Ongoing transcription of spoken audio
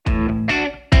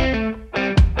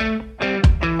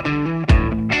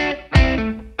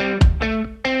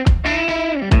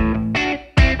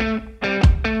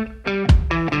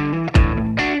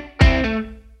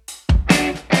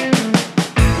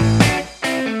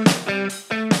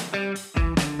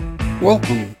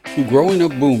Welcome to Growing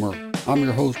Up Boomer. I'm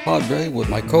your host, Padre, with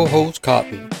my co-host,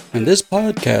 Cotton. And this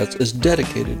podcast is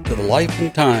dedicated to the life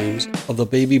and times of the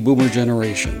baby boomer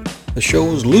generation. The show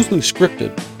is loosely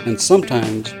scripted, and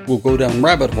sometimes we'll go down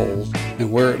rabbit holes,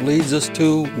 and where it leads us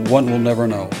to, one will never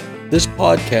know. This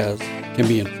podcast can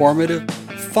be informative,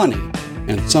 funny,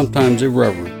 and sometimes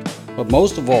irreverent. But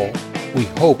most of all, we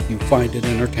hope you find it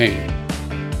entertaining.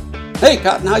 Hey,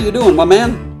 Cotton, how you doing, my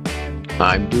man?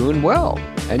 I'm doing well.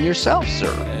 And yourself,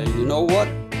 sir? You know what?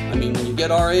 I mean, when you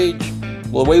get our age,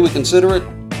 well, the way we consider it,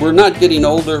 we're not getting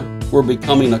older, we're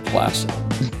becoming a classic.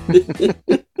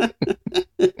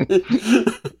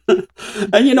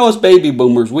 And you know, as baby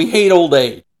boomers, we hate old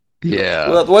age. Yeah.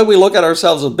 Well, the way we look at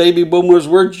ourselves as baby boomers,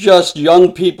 we're just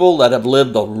young people that have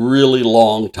lived a really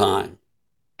long time.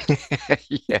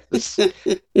 Yes.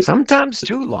 Sometimes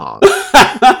too long.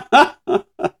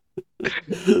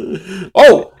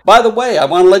 Oh, by the way, I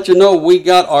want to let you know we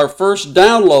got our first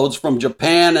downloads from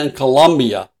Japan and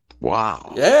Colombia.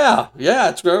 Wow. Yeah,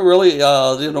 it's really,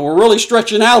 we're really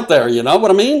stretching out there, you know what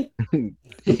I mean?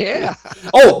 Yeah.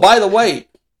 Oh, by the way,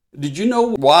 did you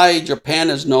know why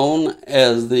Japan is known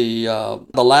as the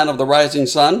land of the rising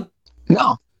sun?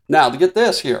 No. Now, to get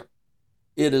this here,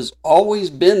 it has always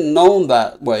been known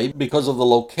that way because of the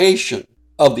location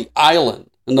of the island.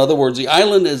 In other words, the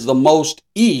island is the most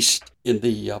east in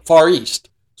the Far East.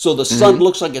 So the sun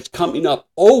looks like it's coming up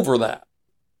over that.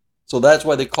 So that's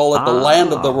why they call it the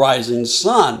land of the rising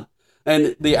sun.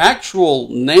 And the actual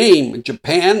name,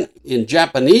 Japan, in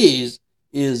Japanese,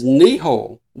 is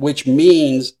Niho, which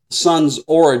means sun's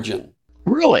origin.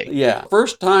 Really? Yeah.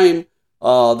 First time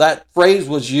that phrase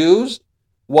was used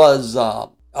was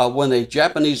when a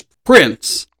Japanese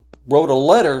prince wrote a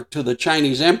letter to the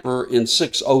Chinese emperor in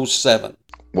 607.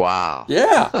 Wow.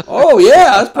 Yeah. Oh,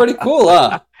 yeah. That's pretty cool,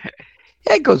 huh?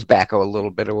 It goes back a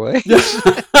little bit away.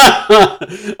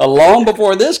 Long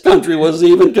before this country was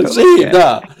even conceived,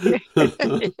 huh?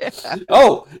 Yeah.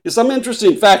 Oh, some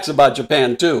interesting facts about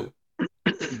Japan, too.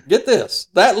 Get this.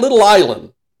 That little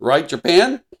island, right,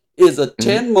 Japan, is the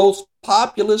 10th most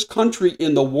populous country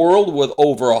in the world with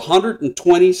over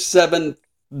 127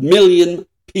 million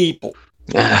people.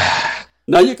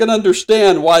 Now you can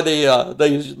understand why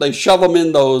they shove them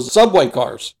in those subway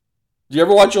cars. Do you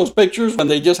ever watch those pictures when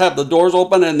they just have the doors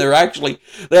open and they actually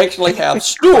have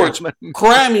stewards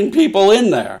cramming people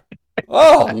in there?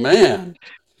 Oh man!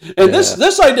 And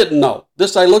this I didn't know.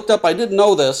 This I looked up. I didn't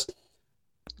know this,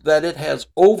 that it has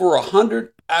over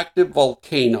 100 active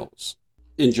volcanoes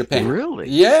in Japan. Really?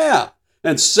 Yeah,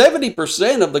 and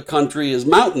 70% of the country is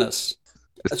mountainous.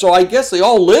 So I guess they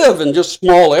all live in just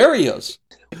small areas.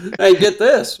 Hey, get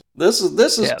this. This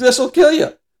will kill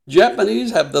you.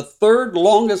 Japanese have the third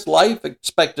longest life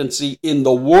expectancy in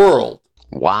the world.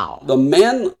 Wow. The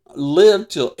men live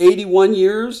till 81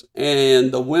 years,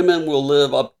 and the women will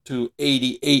live up to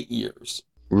 88 years.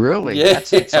 Really? Yeah.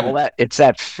 It's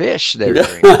that fish they're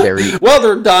eating. Well,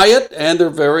 their diet, and they're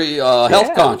very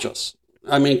health conscious.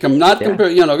 I mean, not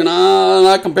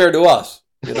compared to us,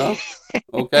 you know?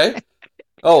 Okay?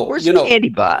 Oh, where's the candy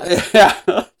bar?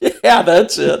 Yeah,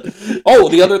 that's it. Oh,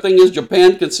 the other thing is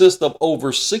Japan consists of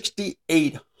over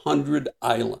 6,800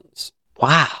 islands.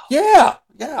 Wow. Yeah,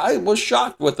 I was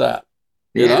shocked with that.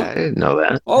 You know? I didn't know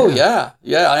that. Oh, yeah.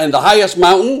 And the highest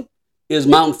mountain is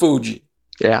Mount Fuji.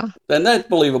 Yeah. And that's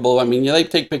believable. I mean, they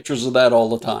take pictures of that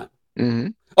all the time. Mm-hmm.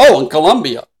 Oh, and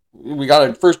Colombia. We got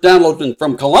our first download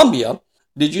from Colombia.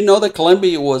 Did you know that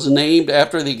Colombia was named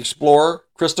after the explorer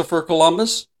Christopher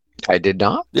Columbus? I did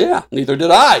not. Yeah, neither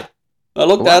did I. I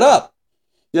looked that up.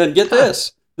 And get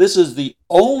this. This is the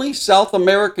only South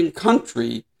American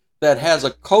country that has a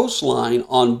coastline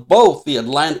on both the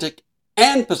Atlantic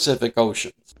and Pacific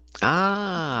Oceans.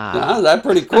 Ah. That's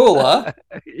pretty cool, huh?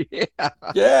 Yeah.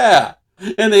 Yeah.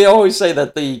 And they always say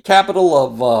that the capital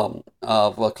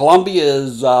of Colombia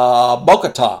is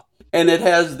Bogota. And it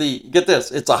has get this,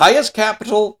 it's the highest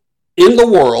capital in the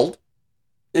world.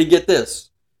 And get this.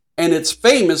 And it's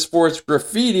famous for its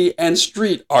graffiti and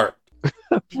street art.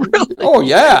 Really? Oh,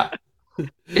 yeah.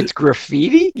 It's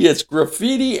graffiti? It's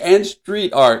graffiti and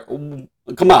street art. Come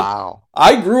on. Wow.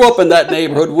 I grew up in that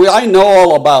neighborhood. I know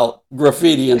all about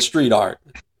graffiti and street art.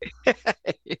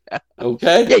 Yeah.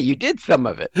 Okay? Yeah, you did some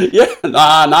of it. Yeah.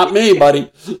 Nah, not me,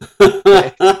 buddy.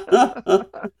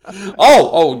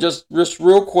 Just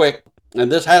real quick.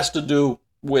 And this has to do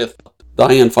with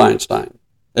Dianne Feinstein,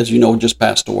 as you know, just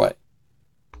passed away.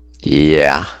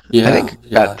 Yeah. I think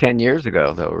about 10 years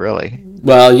ago, though, really.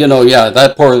 Well,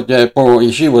 that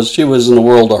poor, she was in a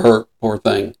world of hurt, poor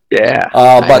thing. Yeah.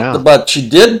 But she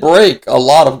did break a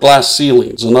lot of glass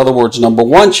ceilings. In other words, number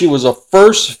one, she was the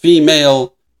first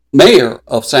female mayor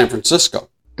of San Francisco.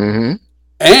 Mm-hmm.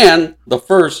 And the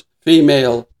first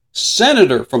female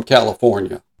senator from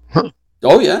California. Huh.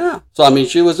 Oh, yeah. So, I mean,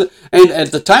 she was, and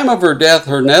at the time of her death,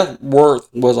 her net worth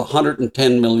was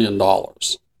 $110 million.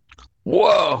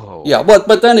 Whoa. Yeah,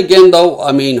 but then again, though,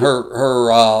 I mean,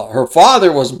 her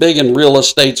father was big in real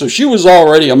estate, so she was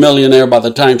already a millionaire by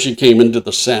the time she came into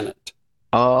the Senate.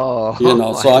 Oh. You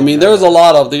know, so, I mean, there was a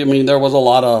lot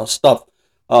of stuff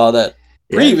that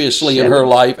previously in her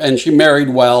life, and she married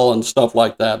well and stuff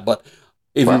like that, but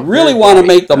if you really want to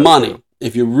make the money,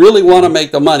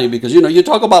 because, you know, you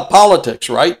talk about politics,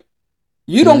 right?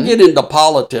 You don't get into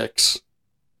politics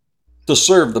to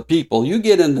serve the people. You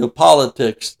get into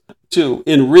politics to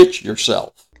enrich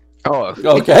yourself. Oh.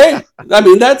 Okay? I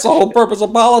mean, that's the whole purpose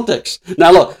of politics.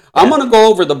 Now, look, I'm going to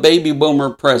go over the baby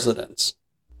boomer presidents.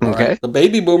 Okay. Right? The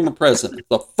baby boomer president.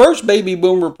 The first baby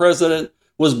boomer president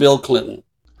was Bill Clinton.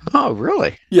 Oh,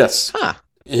 really? Yes. Huh.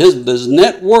 His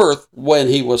net worth when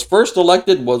he was first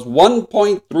elected was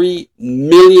 $1.3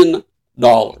 million.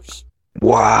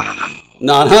 Wow.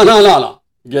 No.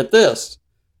 Get this.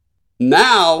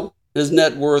 Now his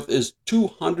net worth is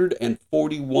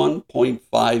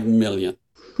 $241.5 million.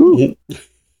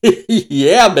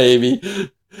 Yeah, baby.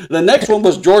 The next one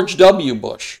was George W.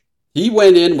 Bush. He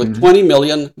went in with $20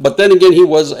 million, but then again, he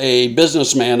was a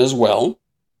businessman as well.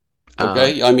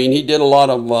 Okay, I mean, he did a lot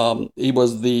of. He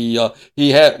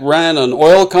ran an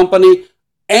oil company,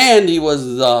 and he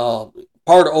was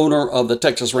part owner of the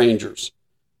Texas Rangers.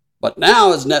 But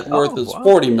now his net worth is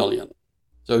 $40 million,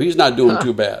 so he's not doing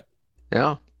too bad.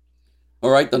 Yeah. All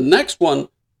right. The next one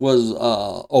was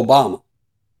Obama.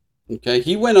 Okay,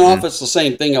 he went in office the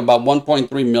same thing, about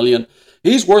 1.3 million.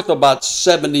 He's worth about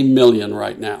 70 million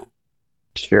right now.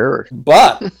 Sure.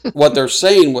 But what they're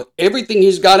saying, with everything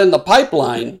he's got in the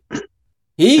pipeline,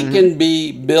 he can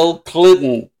be Bill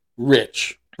Clinton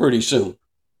rich pretty soon.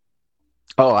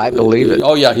 Oh, I believe it.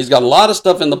 Oh, yeah. He's got a lot of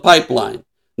stuff in the pipeline.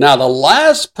 Now, the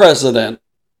last president,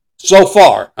 so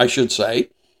far, I should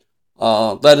say,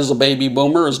 that is a baby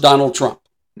boomer, is Donald Trump.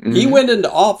 He went into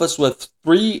office with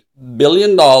 $3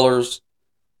 billion.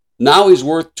 Now he's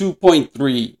worth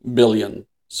 $2.3 billion.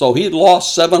 So he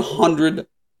lost $700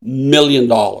 million.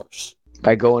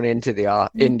 By going into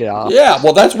office. Yeah,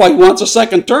 well, that's why he wants a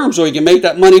second term, so he can make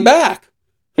that money back.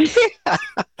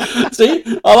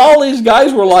 See, all these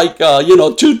guys were like,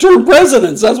 two-term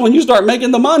presidents. That's when you start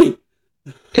making the money.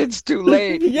 It's too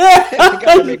late. Yeah,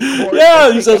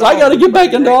 yeah. He says, I got to get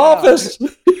back into office.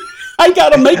 I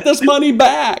got to make this money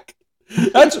back.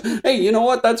 Hey, you know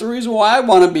what? That's the reason why I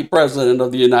want to be president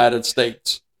of the United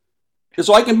States.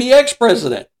 So I can be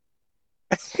ex-president.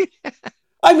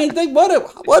 I mean, think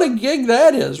what a gig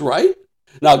that is, right?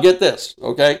 Now get this,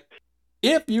 okay?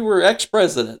 If you were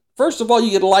ex-president, first of all, you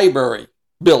get a library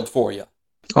built for you.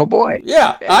 Oh boy.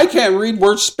 Yeah, I can't read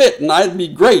words spit, and I'd be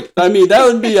great. I mean, that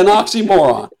would be an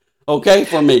oxymoron, okay,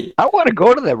 for me. I want to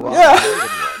go to the wrong. Yeah.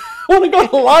 I want to go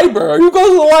to the library. Who goes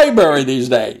to the library these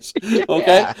days?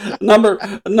 Okay.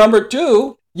 Yeah. Number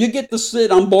two, you get to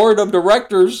sit on board of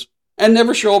directors and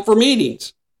never show up for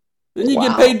meetings. And you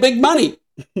get paid big money.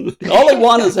 All they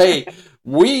want is, hey,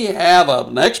 we have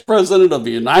an ex-president of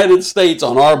the United States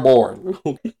on our board.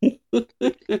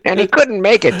 And he couldn't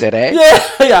make it today.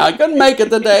 Yeah, I couldn't make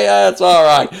it today. That's all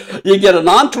right. You get an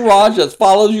entourage that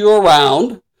follows you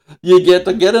around. You get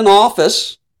to get an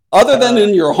office other than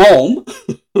in your home.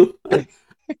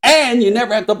 And you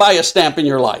never have to buy a stamp in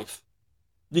your life.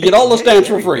 You get all the stamps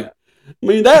for free. I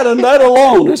mean, that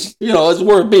alone is, is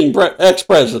worth being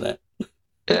ex-president.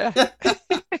 Yeah.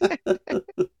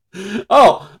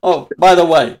 Oh, by the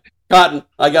way, Cotton,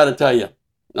 I got to tell you,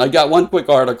 I got one quick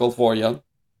article for you,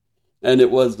 and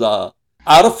it was out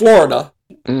of Florida,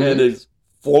 and it's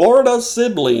Florida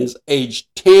siblings aged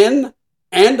 10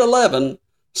 and 11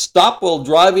 stopped while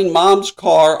driving mom's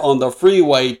car on the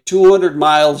freeway 200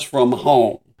 miles from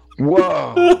home.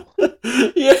 Whoa.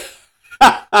 Yeah.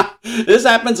 This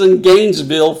happens in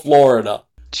Gainesville, Florida.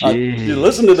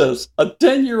 Listen to this. A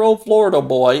 10-year-old Florida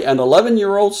boy and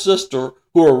 11-year-old sister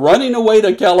who were running away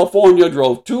to California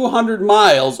drove 200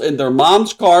 miles in their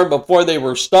mom's car before they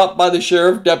were stopped by the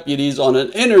sheriff deputies on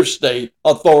an interstate,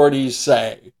 authorities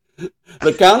say.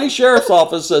 The county sheriff's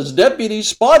office says deputies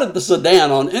spotted the sedan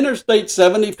on Interstate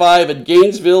 75 at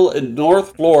Gainesville in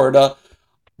North Florida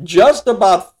just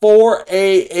about 4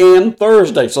 a.m.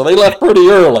 Thursday, so they left pretty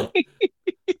early.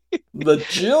 The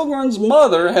children's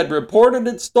mother had reported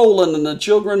it stolen and the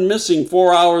children missing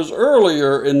 4 hours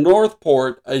earlier in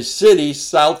Northport, a city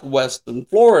southwest in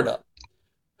Florida.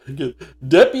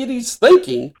 Deputies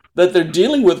thinking that they're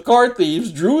dealing with car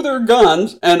thieves, drew their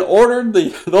guns, and ordered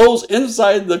those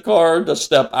inside the car to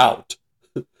step out.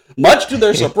 Much to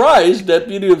their surprise,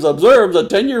 deputies observed a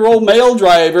 10-year-old male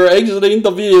driver exiting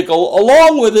the vehicle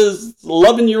along with his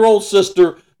 11-year-old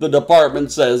sister, the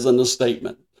department says in a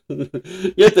statement.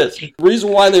 Get this. The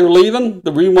reason why they were leaving,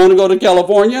 the reason want to go to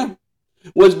California,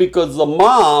 was because the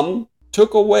mom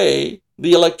took away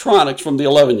the electronics from the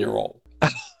 11-year-old.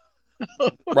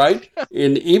 Right?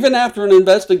 And even after an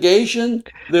investigation,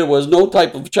 there was no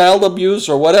type of child abuse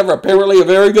or whatever. Apparently a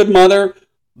very good mother.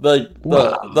 The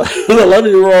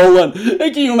 11-year-old one.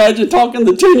 Hey, can you imagine talking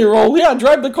to the 10-year-old? Yeah,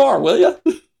 drive the car, will you?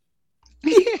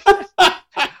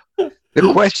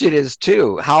 The question is,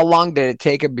 too, how long did it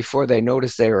take them before they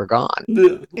noticed they were gone?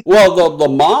 Well, the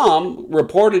mom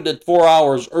reported it 4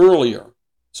 hours earlier.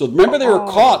 So remember, they were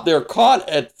caught. They were caught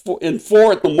in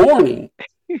 4 in the morning.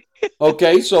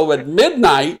 Okay, so at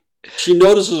midnight, she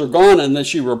notices they're gone, and then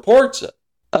she reports it.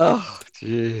 Oh,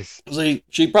 jeez. See,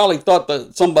 she probably thought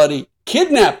that somebody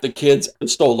kidnapped the kids and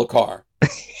stole the car.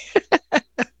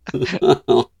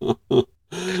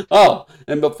 Oh,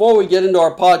 and before we get into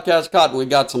our podcast, Cotton, we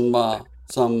got some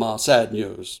sad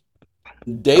news.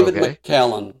 David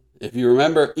McKellen, if you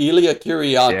remember, Ilya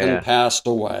Kuryakin passed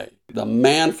away. The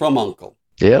man from U.N.C.L.E.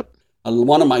 Yep.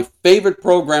 One of my favorite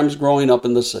programs growing up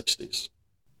in the 60s.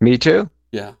 Me too.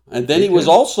 Yeah, and then he was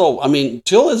also,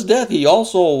 till his death, he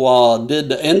also did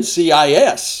the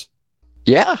NCIS.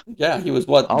 Yeah. Yeah, he was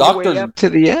what? All the way up to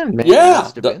the end, man.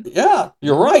 Yeah,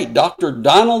 you're right. Dr.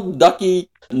 Donald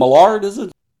Ducky Millard, is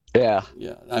it? Yeah.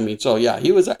 Yeah,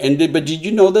 he was, but did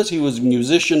you know this? He was a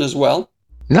musician as well.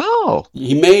 No.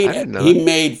 He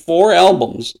made 4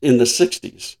 albums in the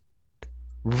 60s.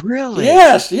 Really?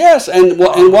 Yes. And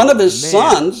one of his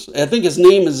sons, I think his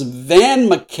name is Van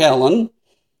McKellen,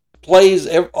 plays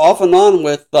off and on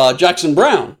with Jackson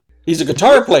Browne. He's a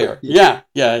guitar player. Yeah.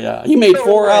 He made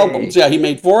 4 albums. Yeah, he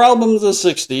made 4 albums in the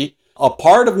 60s. A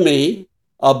Part of Me,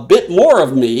 A Bit More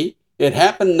of Me, It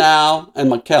Happened Now, and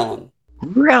McKellen.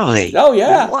 Really? Oh,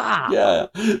 yeah. Wow. Yeah.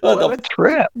 What a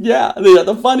trip. Yeah.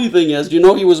 The funny thing is, he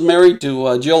was married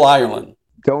to Jill Ireland.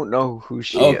 Don't know who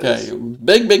she is. Okay.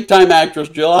 Big time actress,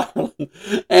 Jill Ireland.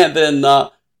 And then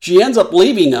she ends up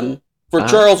leaving him for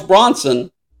Charles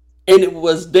Bronson. And it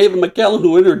was David McKellen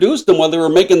who introduced him when they were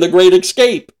making The Great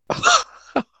Escape.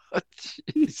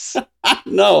 Jeez. I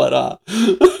know it.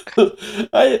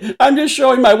 I'm just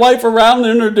showing my wife around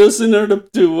and introducing her to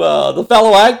the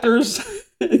fellow actors.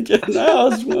 Now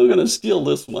I'm going to steal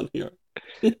this one here.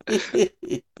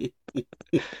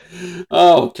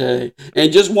 Okay.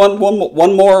 And just one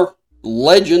more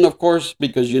legend, of course,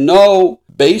 because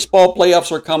baseball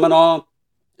playoffs are coming on.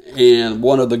 And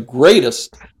one of the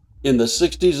greatest in the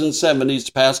 60s and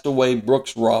 70s passed away,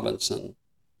 Brooks Robinson.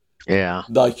 Yeah.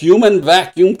 The human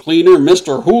vacuum cleaner,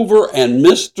 Mr. Hoover and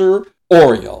Mr.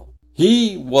 Oreo.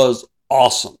 He was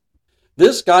awesome.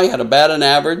 This guy had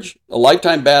a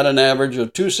lifetime batting average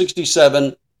of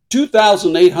 .267,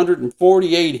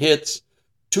 2,848 hits,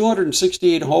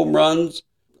 268 home runs,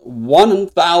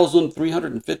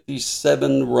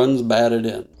 1,357 runs batted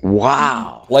in.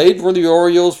 Wow. Played for the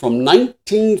Orioles from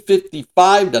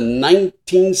 1955 to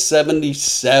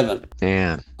 1977.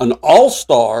 Man. An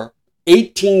all-star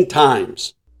 18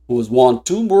 times. Who has won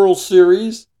 2 World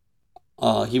Series.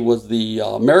 He was the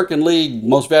American League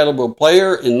Most Valuable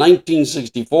Player in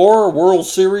 1964, World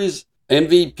Series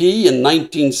MVP in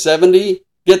 1970.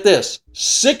 Get this,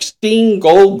 16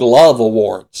 Gold Glove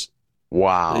awards.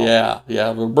 Wow.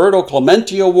 Yeah. Roberto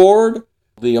Clemente Award,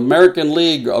 the American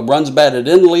League Runs Batted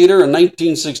In leader in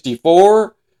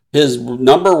 1964. His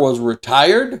number was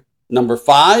retired, number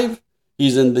 5.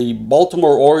 He's in the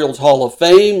Baltimore Orioles Hall of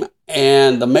Fame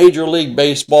and the Major League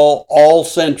Baseball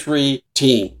All-Century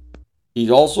Team. He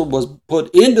also was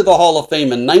put into the Hall of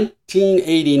Fame in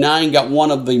 1989, got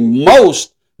one of the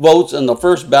most votes in the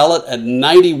first ballot at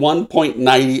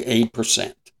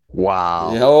 91.98%.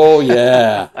 Wow. Oh,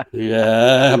 yeah.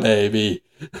 Yeah, baby.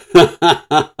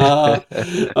 All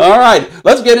right,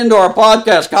 let's get into our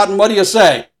podcast. Cotton, what do you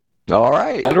say? All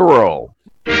right. Let it roll.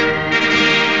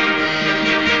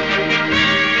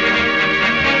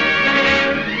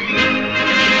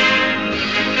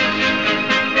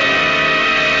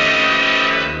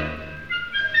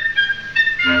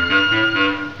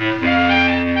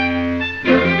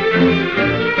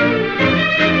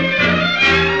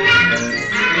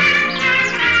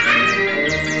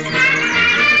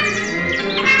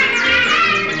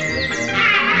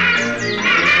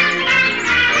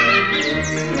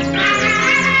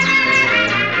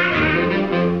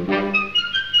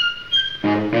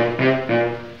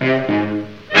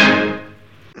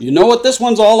 You know what this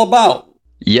one's all about.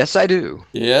 Yes, I do.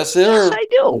 Yes, Yes, sir. I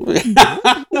do.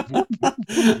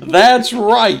 That's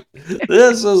right.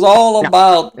 This is all No,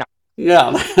 about, no.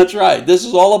 yeah, that's right. This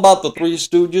is all about the Three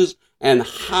Stooges and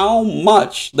how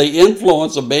much they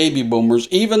influence the baby boomers,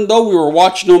 even though we were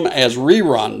watching them as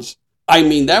reruns. I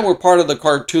mean, that were part of the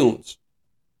cartoons.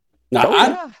 Now, Oh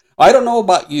yeah. I don't know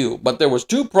about you, but there was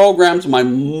two programs my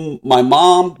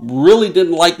mom really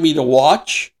didn't like me to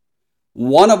watch.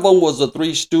 One of them was the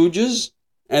Three Stooges,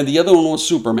 and the other one was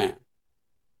Superman.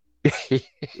 Oh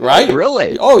Right?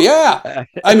 really? Oh yeah.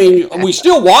 I mean, we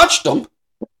still watched them,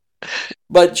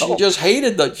 but Oh she just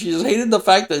hated the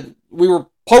fact that we were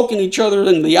poking each other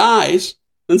in the eyes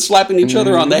and slapping each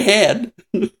other on the hmm head.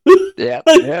 yep,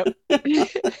 yep.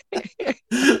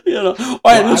 You know,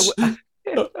 Well,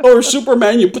 or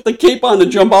Superman, you put the cape on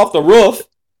and jump off the roof.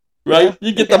 yeah, Right?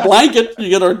 You get the yeah. blanket, you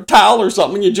get a towel or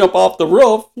something, you jump off the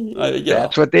roof.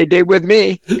 That's what they did with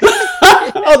me.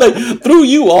 Oh, they threw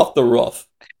you off the roof.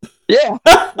 Yeah,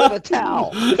 with a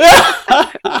towel.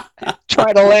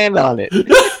 Try to land on it.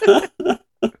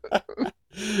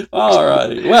 All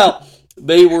righty. Well,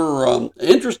 they were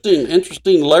interesting.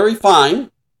 Interesting. Larry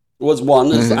Fine was one.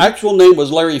 His hmm actual name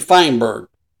was Larry Feinberg.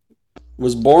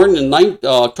 Was born in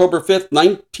October 5th,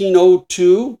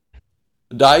 1902.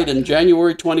 Died in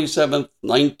January 27th,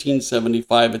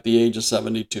 1975 at the age of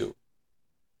 72.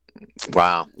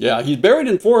 Wow. Yeah, he's buried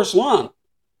in Forest Lawn,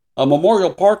 a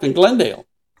memorial park in Glendale.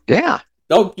 Yeah.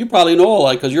 Oh, you probably know all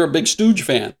that because you're a big Stooge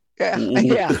fan. Yeah.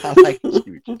 Mhm. Yeah. I like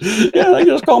Stooges. Yeah, they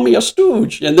just call me a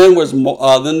Stooge. And then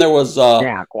there was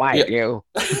Yeah, quiet yeah. you.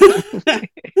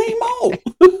 Hey Mo.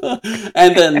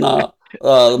 And then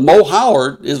Mo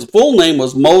Howard, his full name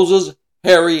was Moses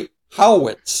Harry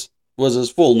Howitz, was his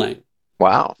full name.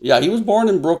 Wow. Yeah, he was born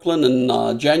in Brooklyn in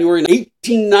January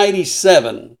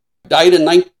 1897. Died in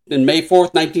May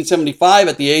 4th, 1975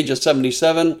 at the age of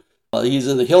 77. He's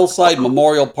in the Hillside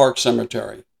Memorial Park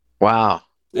Cemetery. Wow.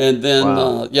 And then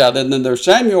Wow. then there's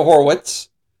Samuel Horwitz,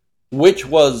 which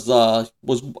was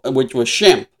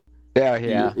Shemp. Yeah,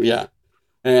 yeah. Yeah.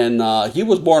 And he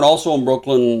was born also in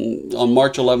Brooklyn on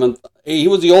March 11th. He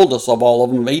was the oldest of all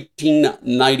of them,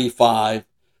 1895.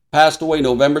 Passed away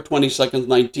November 22nd,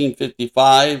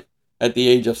 1955, at the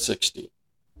age of 60.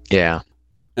 Yeah.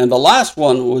 And the last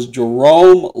one was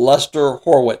Jerome Lester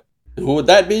Horwitz. And who would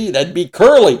that be? That'd be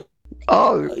Curly.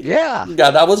 Oh, yeah.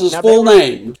 Yeah, that was his Now full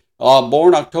name.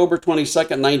 Born October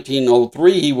 22nd,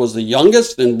 1903. He was the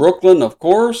youngest in Brooklyn, of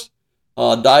course.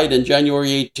 Died in January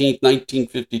 18th,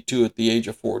 1952 at the age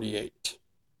of 48.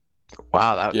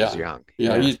 Wow, that Yeah. was young.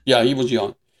 He was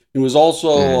young. He was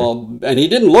also, and he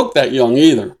didn't look that young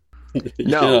either.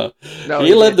 No. No,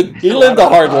 He lived didn't. a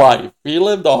hard life. He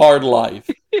lived a hard life.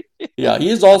 Yeah,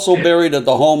 he's also buried at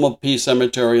the Home of Peace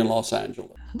Cemetery in Los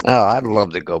Angeles. Oh, I'd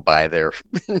love to go by there.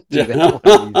 Do Yeah. that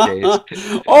one of these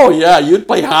days. Oh yeah, you'd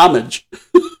play homage.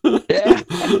 Yeah.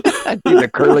 I'd do the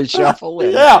curly shuffle.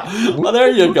 And, Yeah, well there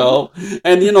you go.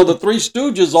 And you know, the Three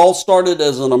Stooges all started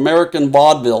as an American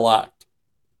vaudeville act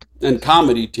and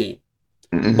comedy team.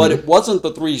 Mhm. But it wasn't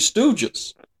the Three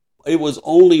Stooges. It was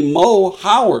only Mo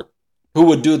Howard who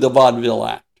would do the vaudeville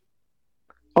act.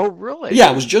 Oh, really?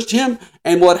 Yeah, it was just him.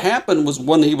 And what happened was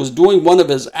when he was doing one of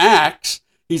his acts,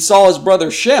 he saw his brother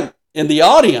Shemp in the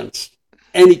audience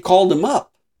and he called him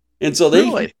up. And so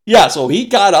Really? so he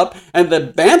got up and the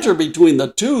banter between the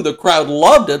two, the crowd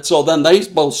loved it. So then they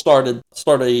both started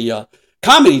a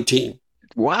comedy team.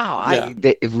 Wow. Yeah.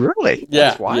 Really?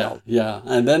 Yeah, That's wild. yeah.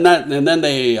 And then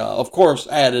they of course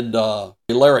added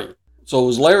Larry. So it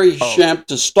was Larry Shemp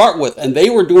to start with, and they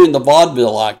were doing the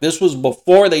vaudeville act. This was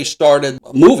before they started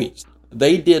movies.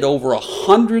 They did over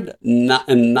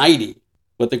 190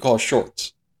 what they call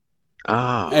shorts.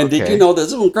 Oh, And okay. did you know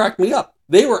this one cracked me up?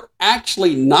 They were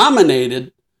actually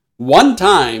nominated one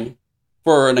time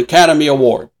for an Academy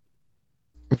Award.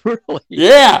 Really?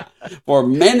 Yeah, for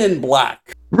Men in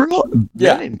Black. Really?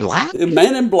 Yeah. Men in Black?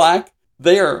 Men in Black,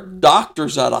 they are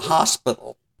doctors at a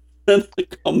hospital. And they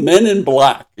call Men in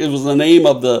Black. It was the name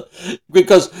of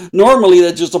because normally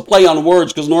that's just a play on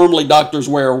words because normally doctors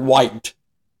wear white.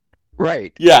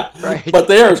 Right. Yeah. Right. But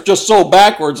they're just so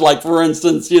backwards. Like, for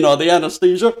instance, the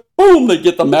anesthesia, boom, they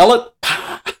get the mallet,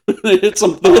 they hit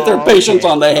their patients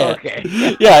on the head. Okay.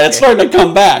 Yeah, it's starting to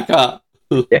come back, huh?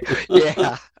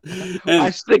 Yeah. I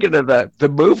was thinking of the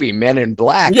movie Men in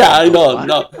Black. Yeah, I know.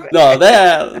 No,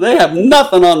 they have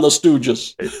nothing on the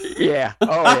Stooges. Yeah.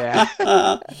 Oh,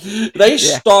 yeah. They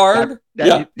starred.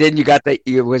 Yeah, Then you got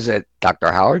was it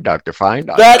Dr. Howard, Dr. Fine?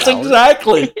 Dr. that's Howard?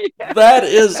 exactly. That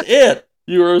is it.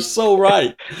 You are so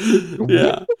right.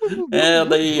 Yeah,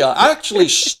 and they actually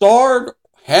starred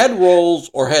had roles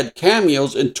or had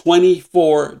cameos in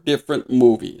 24 different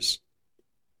movies.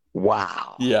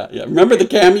 Wow. Yeah. Remember the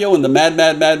cameo in the Mad,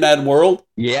 Mad, Mad, Mad World?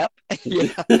 Yep.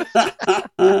 Yeah.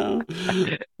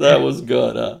 That was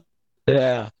good, huh?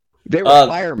 Yeah. They were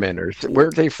firemen, or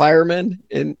weren't they firemen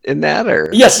in that? Or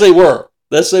Yes, they were.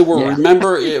 Yes, they were. yeah.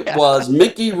 Remember, it was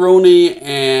Mickey Rooney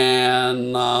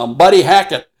and Buddy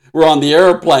Hackett were on the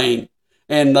airplane,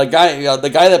 and the guy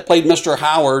that played Mr.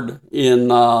 Howard in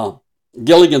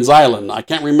Gilligan's Island, I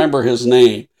can't remember his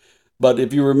name, but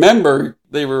if you remember,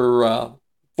 they were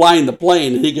flying the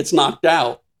plane, and he gets knocked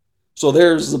out. So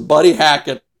there's Buddy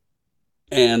Hackett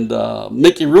and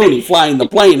Mickey Rooney flying the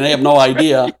plane. They have no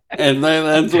idea, and then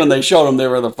that's when they showed them they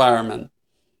were the firemen.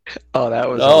 Oh, that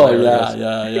was hilarious.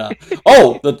 Yeah.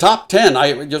 Oh, the top 10.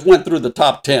 I just went through the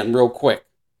top 10 real quick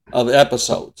of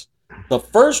episodes. The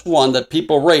first one that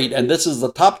people rate, and this is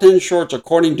the top 10 shorts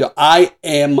according to IMDb.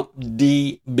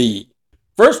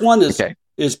 First one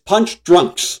is Punch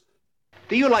Drunks.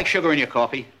 Do you like sugar in your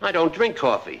coffee? I don't drink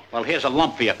coffee. Well, here's a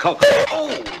lump for your cocoa.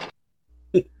 Oh!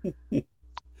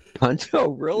 Punch? Oh,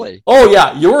 really? Oh,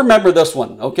 yeah. You remember this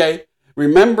one, okay?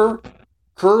 Remember,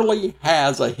 Curly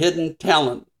has a hidden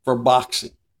talent for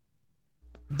boxing.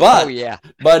 But,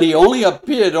 but he only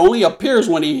appears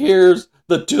when he hears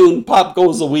the tune "Pop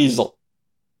Goes the Weasel."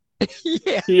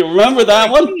 Yeah. You remember that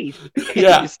one?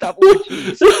 Yeah. Stop with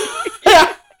cheese.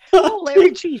 Yeah. Oh,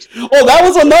 Larry Cheese. Oh, that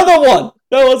was another one.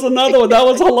 That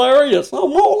was hilarious.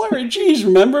 Oh, Larry Cheese,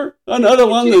 remember? Another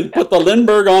one that put the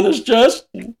Lindbergh on his chest.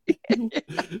 And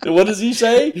what does he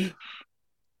say?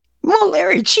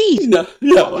 Larry Cheese. Yeah.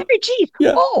 Larry Cheese.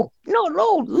 Yeah. Oh,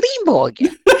 no, Limbo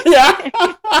again. Yeah.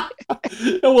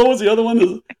 And what was the other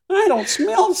one? I don't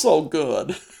smell so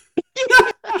good.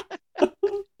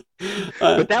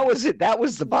 But that was it. That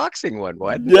was the boxing one,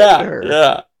 wasn't it?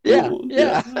 Yeah. I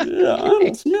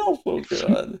don't smell so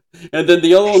good. And then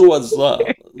the other one was,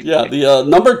 the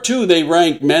number 2, they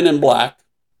ranked Men in Black.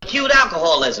 Acute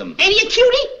alcoholism. Ain't he a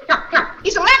cutie?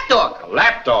 He's a lapdog. A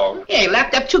lapdog? Yeah, he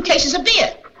lapped up 2 cases of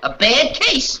beer. A bad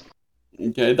case.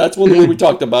 Okay, that's one we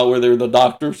talked about where they were the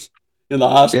doctors in the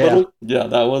hospital. Yeah,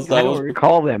 that was. I don't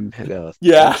recall them.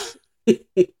 Yeah.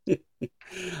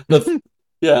 That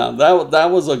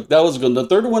was good. The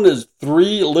third one is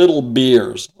Three Little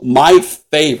Beers. My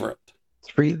favorite.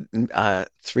 Three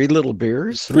Little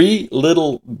Beers? 3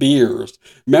 Little Beers.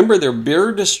 Remember, they're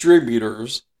beer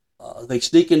distributors. They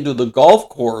sneak into the golf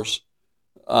course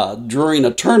during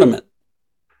a tournament.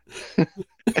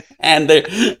 and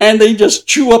they just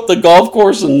chew up the golf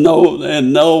course and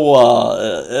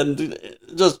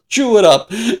just chew it up.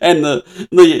 And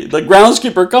the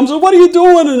groundskeeper comes and, "What are you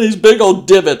doing?" And these big old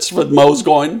divots with Moe's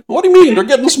going, "What do you mean? They're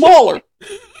getting smaller."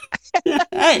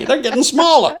 Hey, they're getting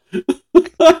smaller.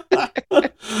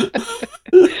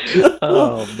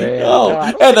 Oh man!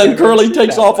 Oh. And then Curly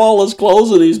takes off all his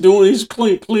clothes and he's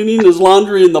cleaning his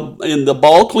laundry in the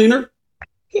ball cleaner.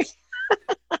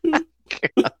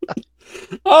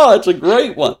 Oh, it's a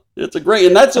great one.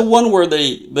 And that's the one where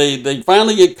they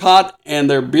finally get caught and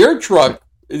their beer truck,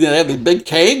 they have these big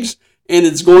kegs and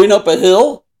it's going up a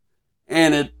hill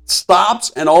and it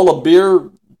stops and all the beer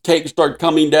kegs start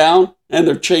coming down and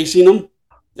they're chasing them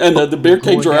and the beer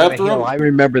kegs are after them. I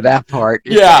remember that part.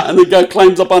 Yeah, and the guy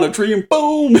climbs up on a tree and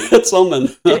boom, hits them.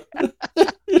 And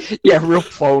yeah, real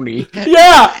phony.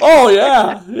 Yeah. Oh,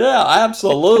 yeah. Yeah,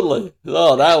 absolutely.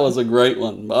 Oh, that was a great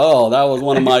one. Oh, that was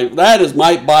that is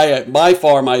by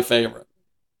far my favorite.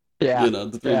 Yeah.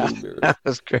 That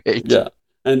was great. Yeah.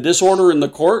 And Disorder in the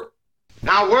Court.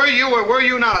 Now, were you or were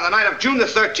you not on the night of June the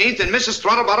 13th in Mrs.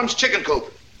 Throttlebottom's chicken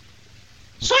coop?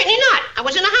 Certainly not. I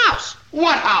was in the house.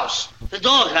 What house? The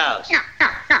dog house.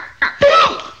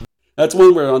 That's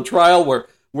when we're on trial where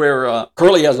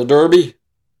Curly has a derby.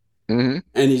 Mm-hmm.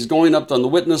 And he's going up on the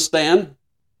witness stand,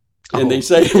 and they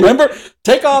say, "Remember,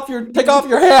 take off your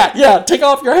hat. Yeah, take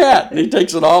off your hat." And he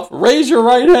takes it off. "Raise your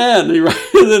right hand."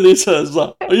 And then he says,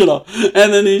 and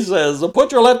then he says,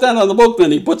 "Put your left hand on the book."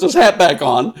 Then he puts his hat back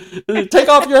on, and he, "Take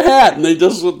off your hat." And they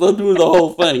just do the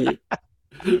whole thing.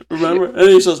 Remember? And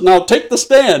he says, "Now take the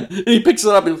stand." And he picks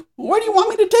it up and, "Where do you want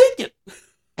me to take it?"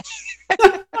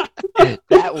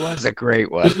 That was a great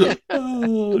one.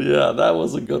 Oh, yeah, that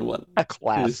was a good one. A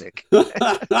classic. And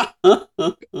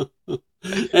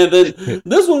then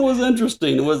this one was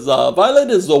interesting. It was Violet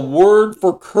is the word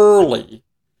for Curly.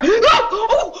 Mo!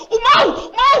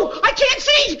 I can't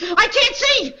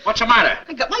see! What's the matter?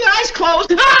 I got my eyes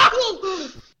closed.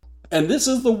 And this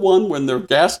is the one when they're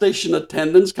gas station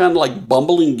attendants, kind of like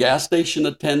bumbling gas station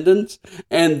attendants,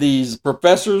 and these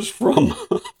professors from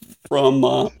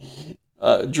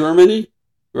Germany,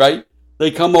 right? They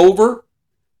come over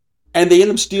and they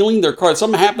end up stealing their car.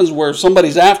 Something happens where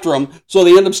somebody's after them, so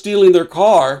they end up stealing their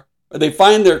car. They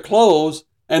find their clothes,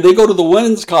 and they go to the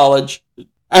women's college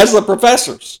as the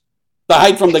professors to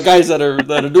hide from the guys that are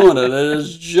doing it. It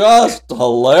is just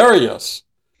hilarious.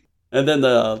 And then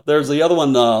there's the other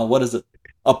one. What is it?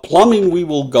 A Plumbing We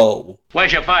Will Go.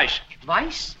 Where's your vice?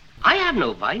 Vice? I have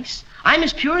no vice. I'm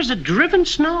as pure as the driven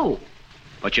snow.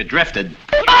 But you drifted.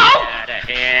 Out of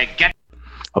here. Get.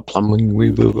 A plumbing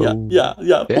we will go. Yeah.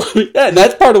 And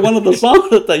that's part of one of the songs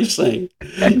that they sing.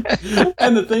 And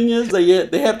the thing is,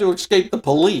 they have to escape the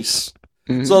police,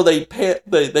 so they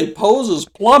pose as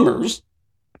plumbers,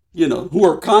 who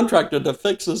are contracted to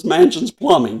fix this mansion's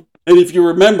plumbing. And if you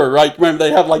remember, right,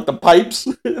 they have like the pipes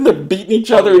and they're beating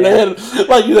each other, and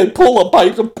they pull a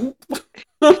pipe.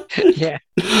 Yeah,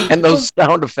 and those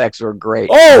sound effects were great.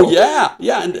 Oh yeah,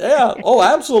 oh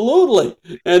absolutely.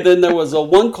 And then there was a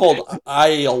one called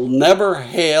 "I'll Never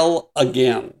Hail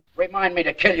Again." Remind me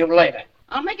to kill you later.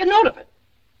 I'll make a note of it.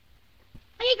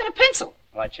 I ain't got a pencil.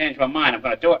 Well, I changed my mind. I'm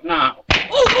going to do it now.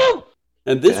 Ooh.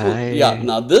 And this one,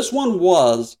 now this one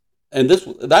was, and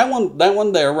that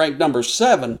one there ranked number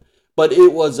 7, but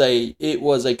it was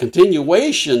a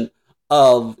continuation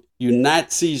of You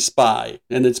Nazi Spy,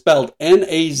 and it's spelled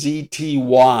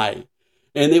Nazty,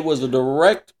 and it was a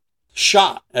direct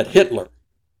shot at Hitler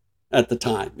at the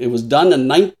time. It was done in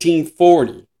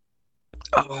 1940.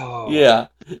 Oh. Yeah,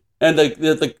 and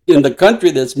in the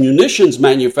country that's munitions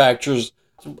manufacturers,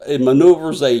 it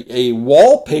maneuvers a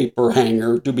wallpaper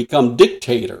hanger to become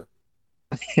dictator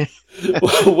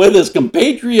with his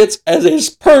compatriots as his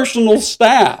personal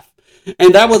staff.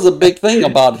 And that was a big thing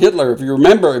about Hitler. If you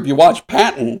remember, if you watch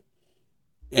Patton,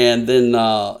 and then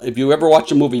if you ever watch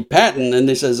the movie Patton, and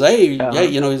he says, he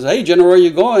says, "Hey, General, where are you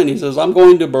going?" He says, "I'm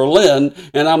going to Berlin,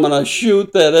 and I'm going to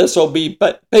shoot that SOB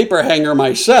paper hanger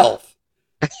myself."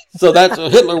 So that's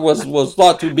Hitler was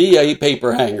thought to be a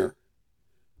paper hanger,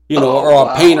 or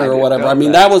a painter or whatever. I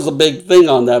mean, that was a big thing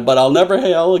on that. But I'll never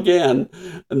hail again.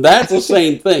 And that's the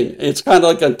same thing. It's kind of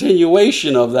like a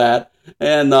continuation of that.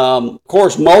 And of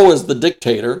course, Moe is the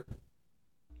dictator.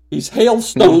 He's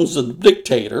Hailstone's the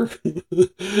dictator.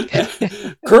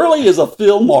 Curly is a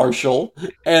field marshal,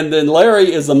 and then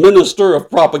Larry is a minister of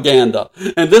propaganda.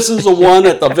 And this is the one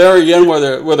at the very end where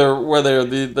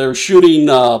they're shooting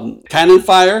cannon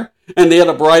fire, and they end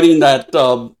up writing that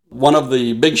one of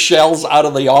the big shells out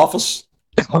of the office.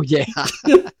 Oh yeah.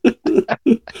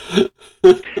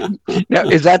 Now,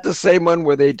 is that the same one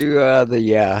where they do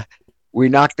we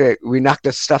knocked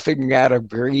the stuffing out of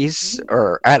grease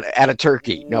or out of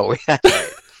turkey? No,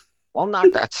 we'll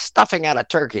knock the stuffing out of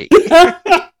turkey.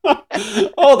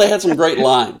 Oh, they had some great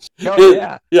lines. Oh,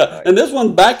 yeah. Yeah. And this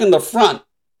one back in the front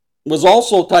was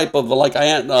also type of like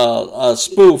a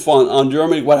spoof on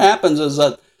Germany. What happens is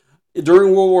that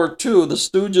during World War II, the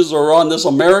Stooges are on this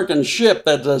American ship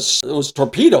that was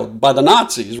torpedoed by the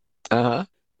Nazis. Uh-huh.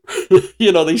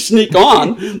 They sneak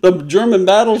on the German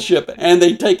battleship, and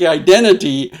they take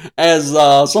identity as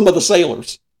some of the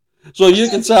sailors. So you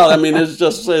can tell, I mean, it's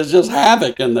just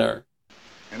havoc in there.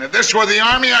 And if this were the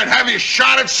Army, I'd have you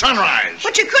shot at sunrise.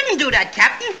 But you couldn't do that,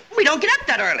 Captain. We don't get up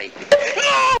that early.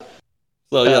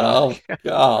 So,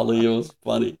 golly, it was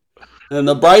funny. And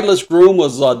The Brideless Groom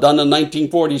was done in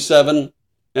 1947.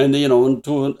 And, in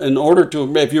order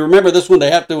to, if you remember this one,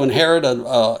 they have to inherit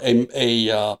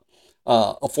a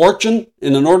fortune.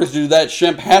 And in order to do that,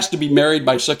 Shemp has to be married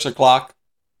by 6 o'clock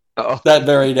that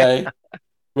very day.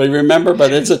 We remember,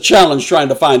 but it's a challenge trying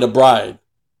to find a bride.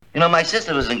 My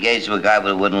sister was engaged to a guy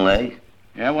with a wooden leg.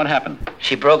 Yeah, what happened?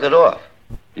 She broke it off.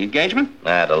 The engagement?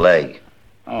 Nah, the leg.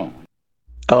 Oh.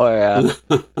 Oh yeah.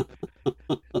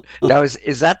 Now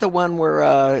is that the one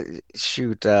where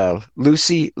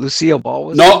Lucille Ball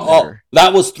was? No,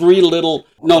 that was Three Little.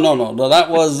 No. That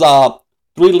was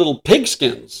Three Little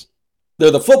Pigskins.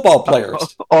 They're the football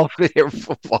players. They're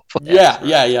football players.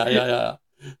 Yeah.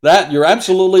 That, you're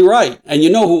absolutely right. And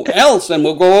you know who else, and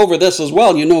we'll go over this as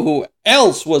well, you know who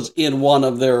else was in one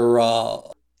of their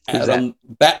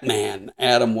Batman,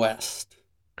 Adam West.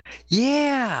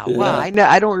 Yeah. Wow,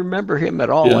 I don't remember him at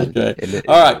all. Yeah, okay.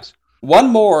 All right. One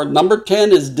more. Number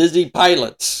 10 is Dizzy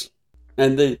Pilots.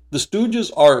 And the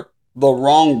Stooges are the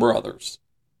Wrong Brothers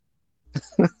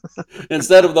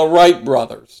instead of the Wright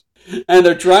Brothers. And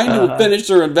they're trying to finish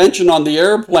their invention on the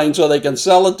airplane so they can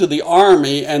sell it to the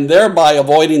Army and thereby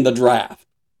avoiding the draft.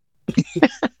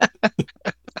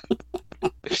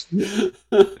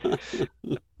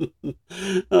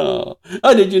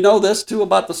 Did you know this too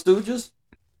about the Stooges?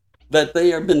 That they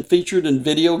have been featured in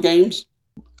video games?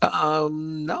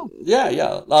 No.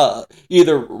 Yeah.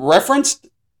 Either referenced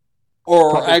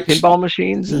or pinball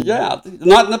machines. Yeah,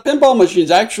 not in the pinball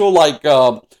machines. Actual like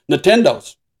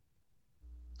Nintendos.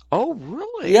 Oh,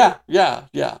 really? Yeah, yeah,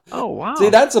 yeah. Oh, wow. See,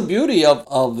 that's the beauty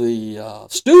of the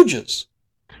Stooges,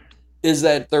 is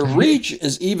that their reach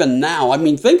is even now. I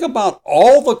mean, think about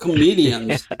all the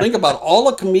comedians. Think about all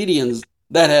the comedians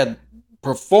that had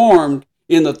performed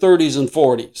in the 30s and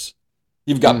 40s.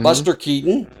 You've got Buster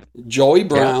Keaton, Joey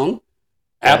Brown,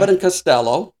 Abbott and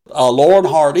Costello, Lauren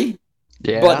Hardy,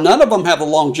 but none of them have the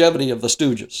longevity of the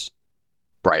Stooges.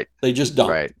 Right. They just don't.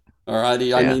 Right. All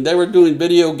righty. I mean, they were doing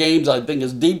video games, I think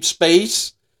it's Deep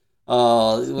Space.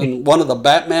 One of the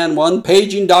Batman one,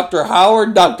 paging Dr.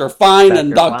 Howard, Dr. Fine,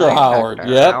 and Dr. Howard.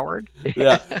 Howard.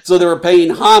 Yeah. So they were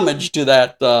paying homage to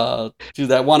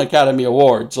that one Academy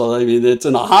Award. So I mean, it's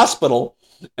in a hospital,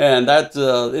 and that's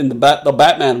in the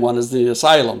Batman one is the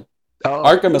asylum,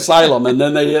 Arkham Asylum, and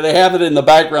then they have it in the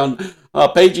background,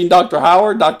 paging Dr.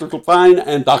 Howard, Dr. Fine,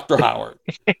 and Dr. Howard.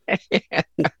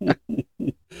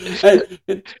 And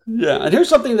here's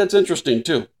something that's interesting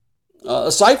too.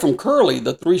 Aside from Curly,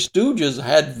 the Three Stooges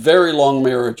had very long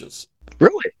marriages.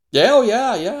 Really? Yeah, oh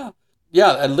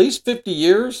yeah. At least 50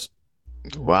 years.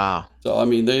 Wow. So I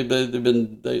mean,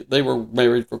 they were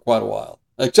married for quite a while,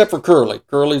 except for Curly.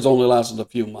 Curly's only lasted a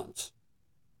few months.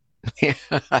 Yeah,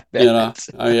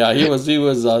 he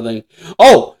was. I think.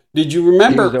 Oh, did you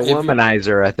remember? He was a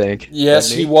womanizer, I think. Yes,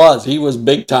 he was. He was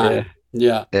big time.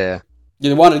 Yeah.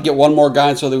 You wanted to get one more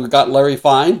guy, so they got Larry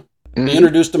Fine. They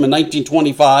introduced him in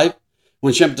 1925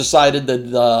 when Shemp decided that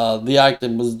the act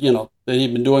was, that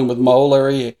he'd been doing with Moe.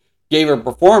 Larry gave a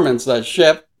performance that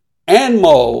Shemp and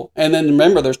Moe, and then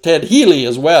remember there's Ted Healy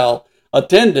as well,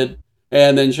 attended,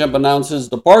 and then Shemp announced his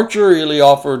departure. Healy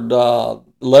offered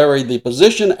Larry the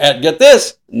position at, get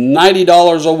this,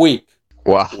 $90 a week.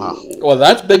 Wow. Well,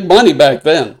 that's big money back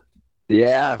then.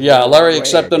 Yeah. Yeah, Larry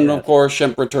accepted, and of course,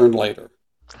 Shemp returned later.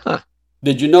 Huh.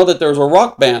 Did you know that there's a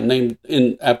rock band named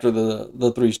after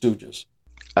the Three Stooges?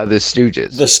 The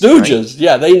Stooges. The Stooges, right?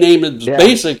 Yeah, they named it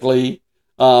basically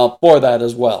for that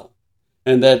as well.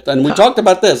 And we talked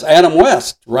about this. Adam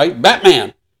West, right?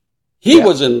 Batman. He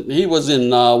was in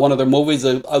one of their movies.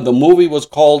 The movie was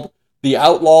called The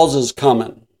Outlaws Is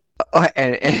Coming.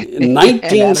 In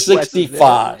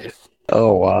 1965.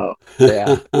 Oh wow!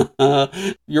 Yeah.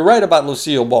 You're right about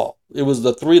Lucille Ball. It was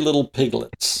the Three Little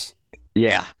Piglets.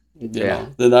 Yeah.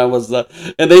 Then I was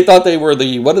and they thought they were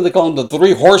what do they call them? The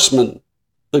Three Horsemen.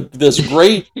 This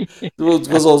great was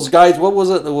those guys. What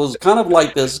was it? It was kind of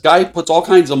like this guy puts all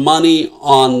kinds of money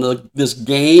on this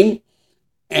game,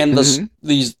 and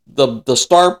the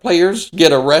star players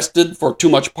get arrested for too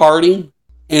much partying,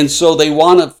 and so they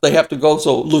have to go.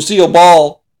 So Lucille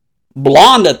Ball,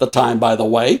 blonde at the time, by the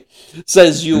way,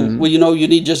 says you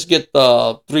need just get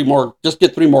three more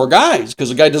guys because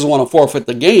the guy doesn't want to forfeit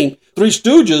the game. Three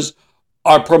Stooges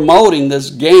are promoting this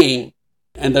game,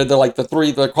 and they're like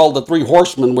they're called the Three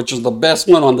Horsemen, which is the best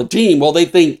one on the team. Well, they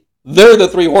think they're the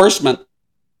Three Horsemen.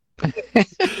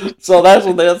 So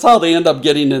that's how they end up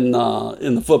getting in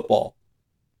the football.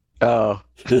 Oh.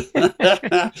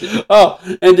 Oh,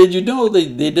 and did you know they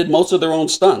did most of their own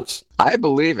stunts? I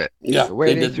believe it. Yeah, the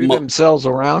way they threw themselves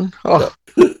around. Oh,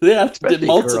 yeah, they did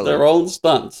most of their own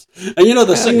stunts. And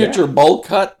the signature bowl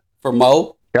cut for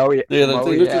Moe. Oh yeah,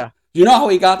 yeah. You know how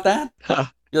he got that?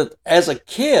 As a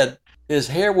kid, his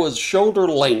hair was shoulder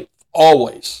length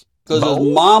always because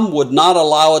his mom would not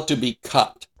allow it to be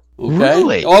cut. Okay?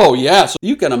 Really? Oh yeah. So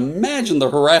you can imagine the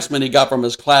harassment he got from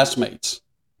his classmates.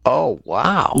 Oh,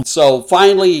 wow. So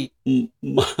finally,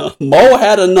 Moe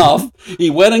had enough. He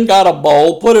went and got a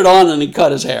bowl, put it on, and he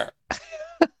cut his hair.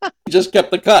 He just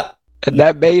kept the cut. And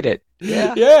that made it.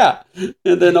 Yeah. Yeah.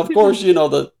 And then, of course,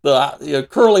 the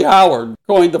Curly Howard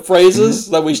coined the phrases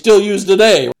that we still use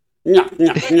today. Nya,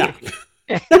 nya, nya.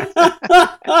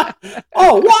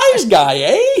 Oh, wise guy,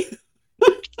 eh?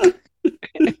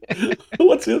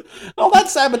 What's it? Oh,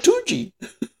 that's Sabatucci.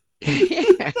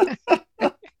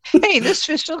 Hey, this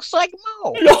fish looks like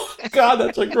Moe. Oh, God,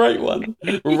 that's a great one.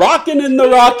 Rockin' in the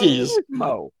Rockies.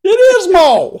 Moe. It is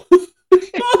Moe.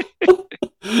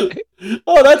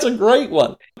 Oh, that's a great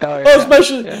one. Oh, yeah.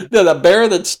 Especially the bear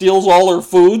that steals all her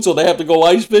food, so they have to go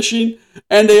ice fishing.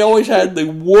 And they always had the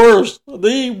worst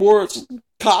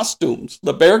costumes.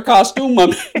 The bear costume, I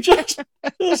mean, just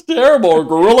terrible. Or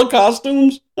gorilla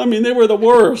costumes. I mean, they were the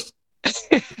worst.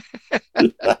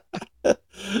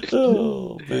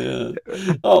 Oh, man.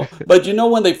 Oh, but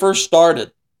when they first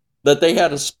started, that they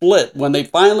had a split. When they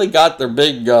finally got their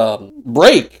big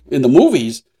break in the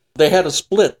movies, they had to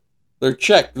split their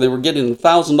check. They were getting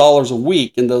 $1,000 a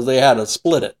week, and they had to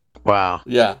split it. Wow.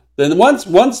 Yeah. Then once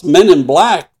Men in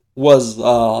Black was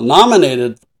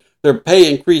nominated Their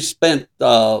pay increase went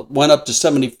up to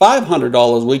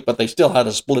 $7,500 a week, but they still had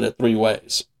to split it 3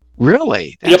 ways.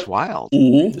 Really? That's Yep. wild.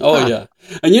 Mm-hmm. Oh, Huh. yeah.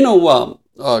 And you know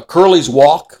Curly's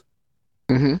walk?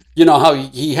 Mm-hmm. You know how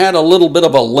he had a little bit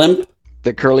of a limp?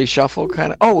 The curly shuffle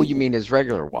kind of. Oh, you mean his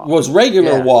regular walk? Was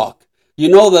regular Yeah. walk. You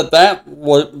know that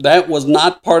was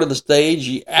not part of the stage.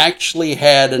 He actually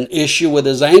had an issue with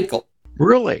his ankle.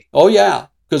 Really? Oh, yeah.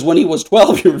 Because when he was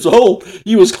 12 years old,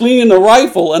 he was cleaning the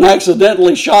rifle and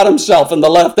accidentally shot himself in the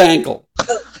left ankle.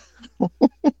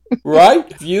 Right?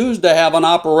 Refused to have an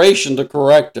operation to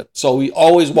correct it. So he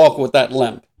always walked with that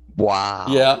limp. Wow.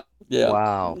 Yeah. Yeah.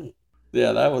 Wow.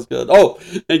 Yeah, that was good. Oh,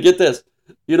 and get this.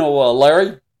 You know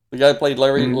Larry, the guy who played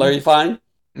Larry, Mhm. Larry Fine?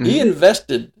 Mhm. He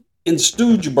invested in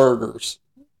Stooge Burgers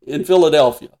in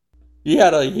Philadelphia. He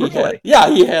had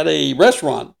a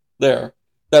restaurant there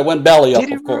that went belly up, Did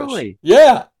he of course. really?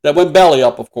 Yeah, that went belly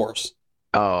up, of course.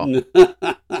 Oh.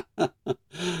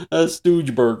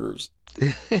 Stooge Burgers.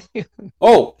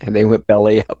 Oh, And they went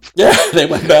belly up. yeah, they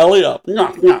went belly up.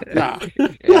 Nyah, nyah, nyah.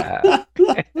 Yeah.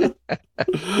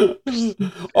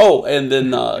 Oh, and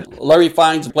then Larry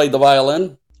Fines played the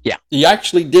violin. Yeah. He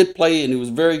actually did play, and he was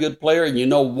a very good player. And you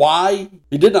know why?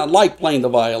 He did not like playing the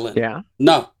violin. Yeah.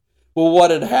 No. Well,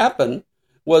 what had happened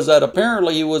was that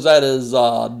apparently he was at his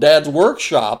dad's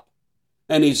workshop,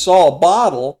 and he saw a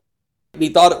bottle, and he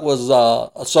thought it was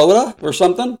a soda or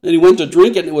something, and he went to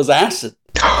drink it, and it was acid.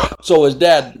 So his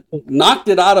dad knocked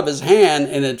it out of his hand,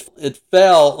 and it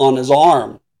fell on his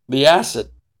arm. The acid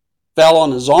fell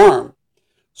on his arm.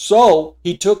 So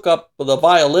he took up the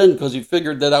violin because he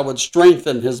figured that would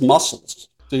strengthen his muscles.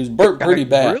 So he was burnt pretty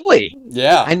bad. Really?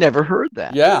 Yeah. I never heard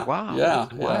that. Yeah. Wow. Yeah.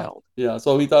 That's Yeah. wild. Yeah.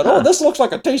 So he thought, oh, this looks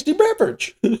like a tasty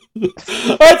beverage.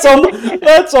 that's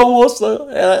almost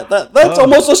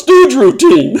a Stooge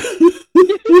routine.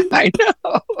 I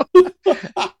know.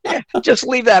 Yeah, just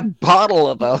leave that bottle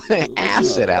of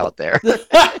acid out there.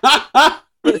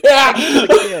 Yeah.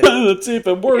 Let's see if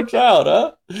it works out,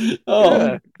 huh? Oh,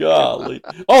 Yeah. golly.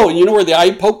 Oh, you know where the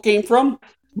eye poke came from?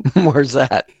 Where's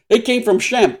that? It came from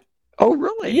Shemp. Oh,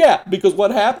 really? Yeah, because what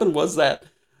happened was that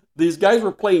these guys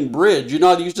were playing bridge. You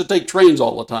know, they used to take trains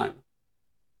all the time.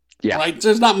 Yeah. Right?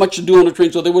 There's not much to do on a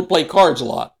train, so they would play cards a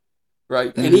lot.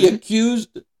 Right? And he accused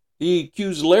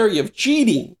Larry of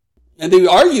cheating. And they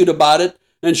argued about it,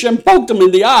 and Shem poked him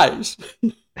in the eyes.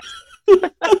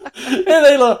 And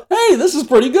they thought, hey, this is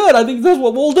pretty good. I think that's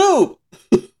what we'll do.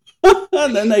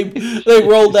 And then they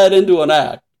rolled that into an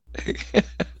act.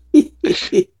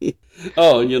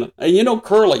 Oh, you know. And you know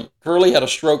Curly. Curly had a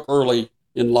stroke early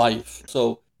in life.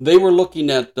 So they were looking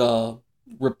at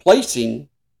replacing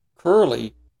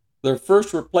Curly. Their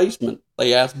first replacement,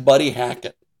 they asked Buddy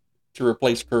Hackett to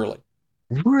replace Curly.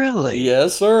 Really?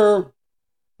 Yes, sir.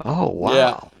 Oh, wow.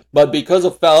 Yeah. But because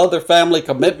of other family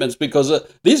commitments, because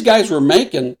these guys were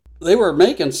making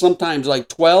sometimes like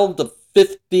 12 to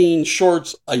 15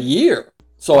 shorts a year.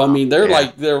 So, I mean,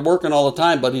 they're working all the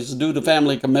time, but he's due to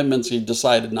family commitments, he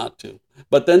decided not to.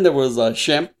 But then there was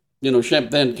Shemp. You know,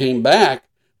 Shemp then came back.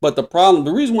 But the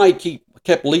reason why he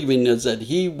kept leaving is that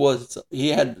he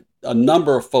had a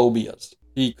number of phobias.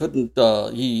 He couldn't,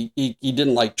 he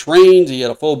didn't like trains. He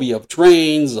had a phobia of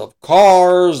trains, of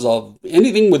cars, of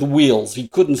anything with wheels. He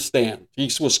couldn't stand.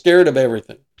 He was scared of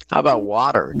everything. How about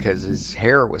water? Because his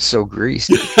hair was so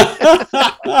greasy.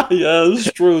 Yeah,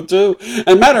 that's true too.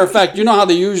 And matter of fact, you know how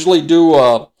they usually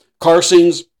do car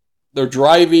scenes? They're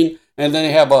driving, and then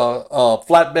they have a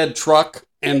flatbed truck,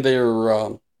 and they're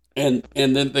and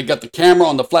then they got the camera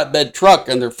on the flatbed truck,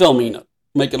 and they're filming it,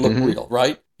 make it look real,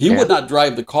 right? He would not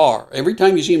drive the car. Every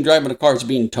time you see him driving a car, it's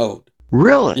being towed.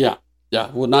 Really?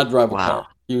 Yeah, would not drive a car.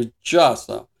 He was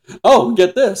just oh,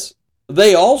 get this.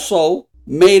 They also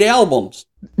made albums.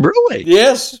 Really?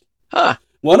 Yes. Huh.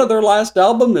 One of their last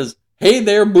album is Hey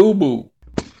There Boo Boo.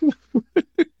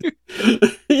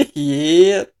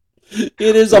 Yeah.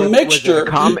 It is a mixture.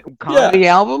 Was it a comedy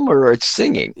album or it's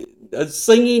singing? A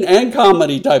singing and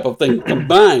comedy type of thing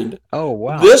combined. Oh,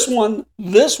 wow. This one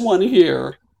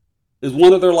here is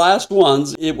one of their last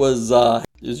ones. It was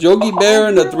Yogi Bear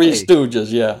and the Three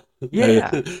Stooges. Yeah.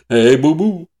 Yeah. Hey, boo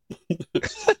boo.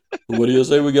 What do you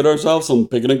say we get ourselves some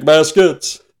picnic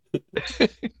baskets?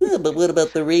 Yeah, but what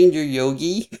about the Ranger,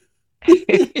 Yogi?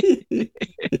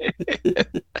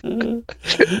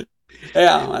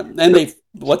 Yeah, and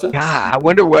what's that? God, I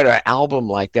wonder what an album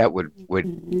like that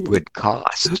would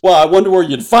cost. Well, I wonder where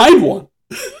you'd find one.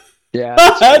 Yeah,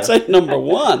 That's like number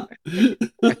one. And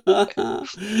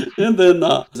then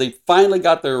they finally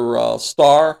got their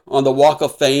star on the Walk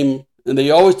of Fame, and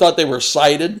they always thought they were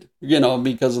cited, you know,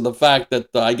 because of the fact that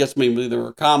I guess maybe they were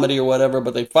a comedy or whatever,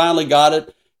 but they finally got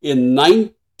it in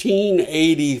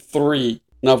 1583.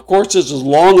 Now, of course, this is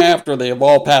long after they have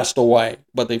all passed away,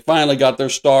 but they finally got their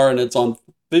star, and it's on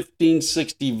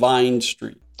 1560 Vine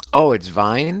Street. Oh, it's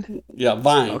Vine? Yeah,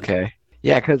 Vine. Okay.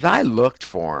 Yeah, because I looked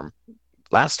for him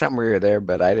last time we were there,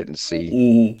 but I didn't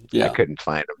see. Yeah. I couldn't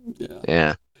find him.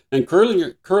 Yeah. And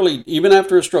Curly, even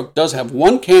after his stroke, does have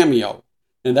one cameo,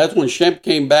 and that's when Shemp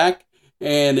came back,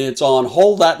 and it's on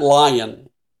Hold That Lion.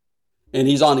 And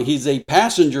he's a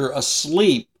passenger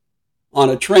asleep on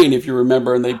a train, if you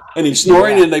remember, and he's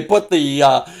snoring, and they put the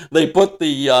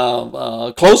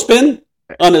clothespin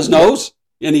on his nose,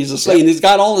 and he's asleep, and he's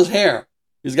got all his hair.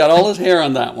 He's got all his hair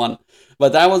on that one.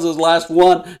 But that was his last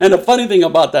one. And the funny thing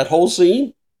about that whole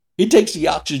scene, he takes the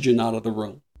oxygen out of the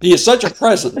room. He is such a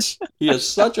presence. He is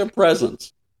such a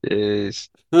presence. Yes.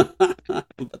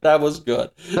 But that was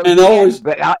good. So And always,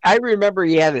 but I remember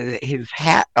he had his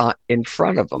hat on in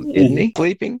front of him, didn't he?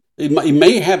 Sleeping? he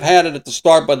may have had it at the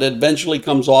start, but it eventually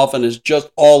comes off, and it's just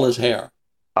all his hair.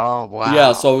 Oh wow!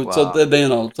 Yeah. So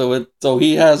Wow. so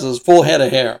he has his full head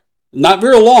of hair. Not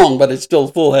very long, but it's still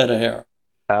full head of hair.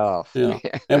 Oh, Yeah.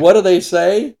 And what do they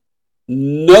say?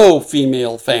 No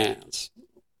female fans,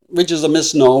 which is a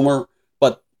misnomer.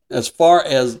 But as far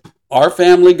as our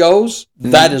family goes,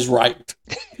 that is right.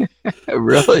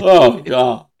 Really? Oh,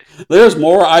 God. There's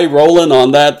more eye rolling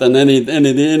on that than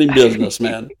any business,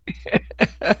 man.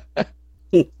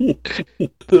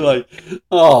 Like,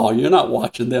 oh, you're not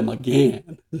watching them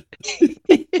again.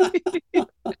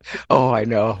 Oh, I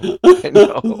know. I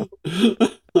know.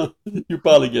 You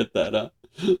probably get that, huh?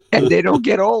 And they don't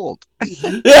get old.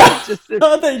 Yeah, Just,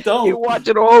 no, they don't. you watch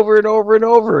it over and over and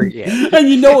over again. And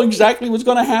you know exactly what's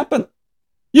going to happen.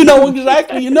 You know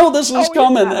exactly. You know this is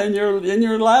coming, yeah. and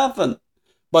you're laughing.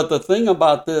 But the thing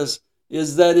about this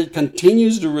is that it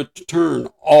continues to return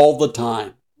all the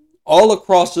time, all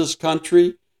across this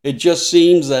country. It just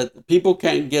seems that people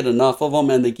can't get enough of them,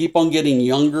 and they keep on getting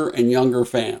younger and younger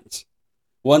fans.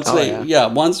 Once they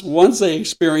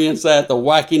experience that, the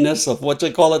wackiness of what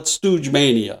they call it, Stooge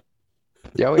mania.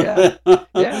 Oh yeah.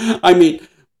 Yeah. I mean,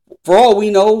 for all we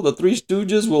know, the Three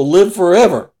Stooges will live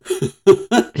forever.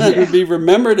 And be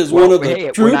remembered as one of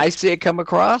the true. When I see it come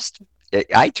across,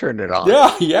 I turn it on.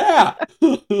 Yeah. Yeah.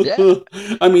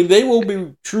 I mean, they will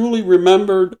be truly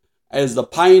remembered as the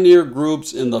pioneer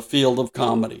groups in the field of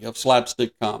comedy, of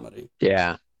slapstick comedy.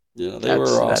 Yeah. Yeah, they were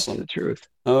awesome. That's the truth.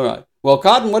 All right. Well,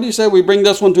 Cotton, what do you say we bring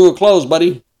this one to a close,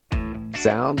 buddy?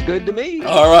 Sounds good to me.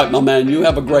 All right, my man. You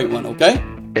have a great one, okay?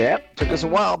 Yep. Took us a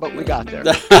while, but we got there.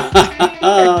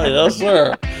 Yes,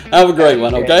 sir. Have a great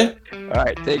one, okay? All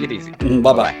right. Take it easy.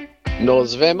 Bye-bye.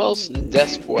 Nos vemos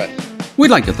después.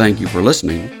 We'd like to thank you for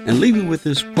listening and leave you with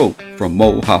this quote from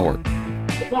Mo Howard.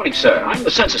 Good morning, sir. I'm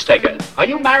the census taker. Are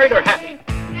you married or happy?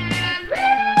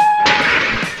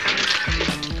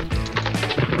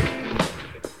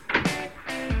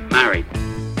 Married.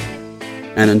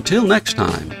 And until next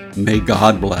time, may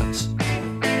God bless.